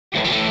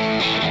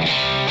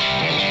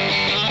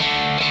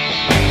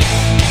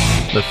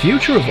The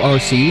future of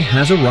RC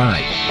has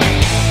arrived.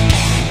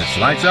 It's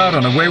lights out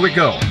and away we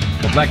go.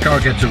 The black car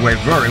gets away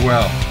very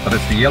well, but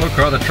it's the yellow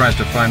car that tries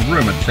to find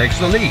room and takes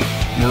the lead.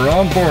 We're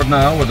on board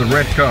now with the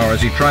red car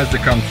as he tries to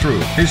come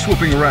through. He's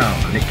swooping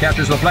around and he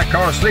catches the black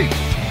car asleep.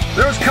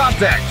 There's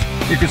contact!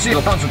 You can see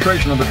the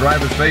concentration on the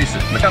driver's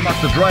faces. Look how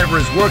much the driver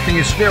is working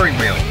his steering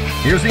wheel.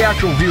 Here's the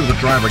actual view the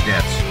driver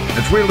gets.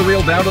 It's wheel to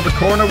wheel down to the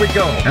corner we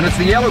go, and it's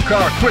the yellow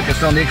car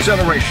quickest on the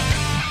acceleration.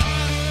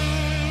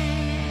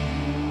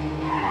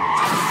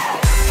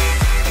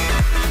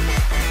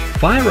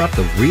 Fire up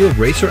the Real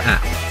Racer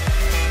app.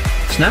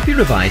 Snap your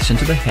device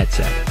into the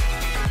headset,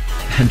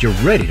 and you're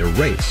ready to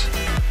race.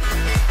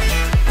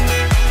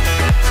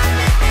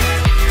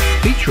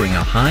 Featuring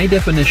a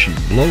high-definition,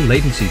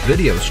 low-latency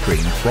video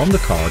stream from the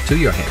car to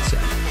your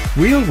headset,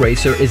 Real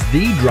Racer is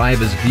the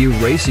driver's view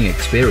racing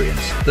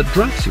experience that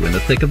drops you in the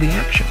thick of the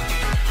action.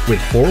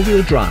 With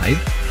four-wheel drive,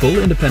 full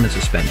independent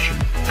suspension,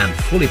 and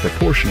fully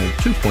proportional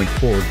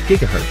 2.4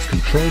 GHz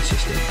control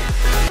system.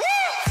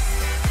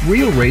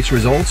 Real Racer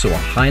is also a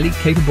highly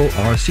capable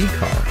RC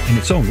car in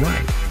its own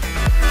right.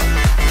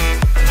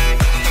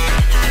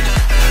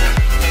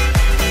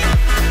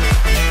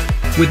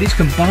 With these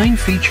combined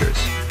features,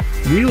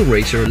 Real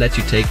Racer lets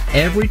you take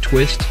every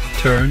twist,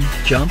 turn,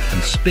 jump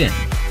and spin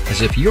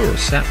as if you're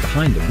sat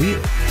behind the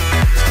wheel.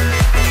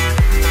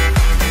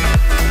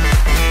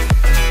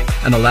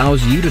 And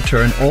allows you to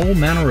turn all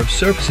manner of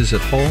surfaces at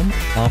home,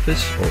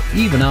 office or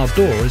even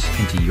outdoors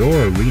into your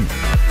arena.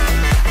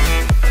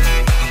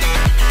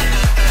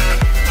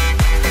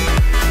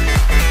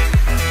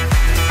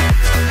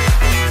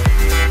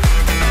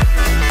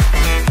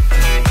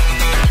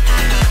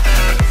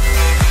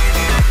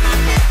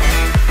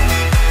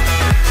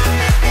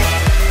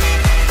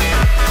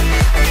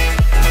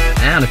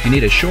 And if you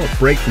need a short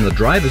break from the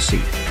driver's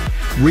seat,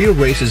 Real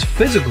Racer's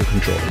physical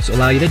controls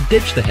allow you to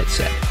ditch the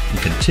headset and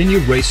continue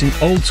racing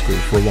old school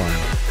for a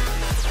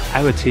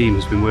while. Our team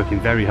has been working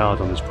very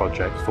hard on this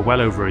project for well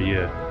over a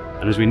year,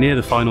 and as we near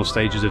the final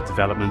stages of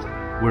development,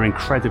 we're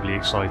incredibly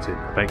excited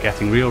about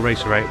getting Real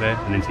Racer out there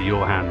and into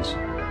your hands.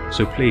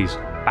 So please,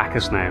 back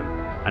us now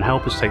and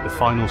help us take the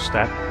final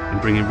step in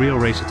bringing Real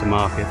Racer to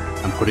market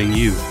and putting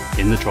you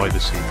in the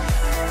driver's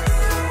seat.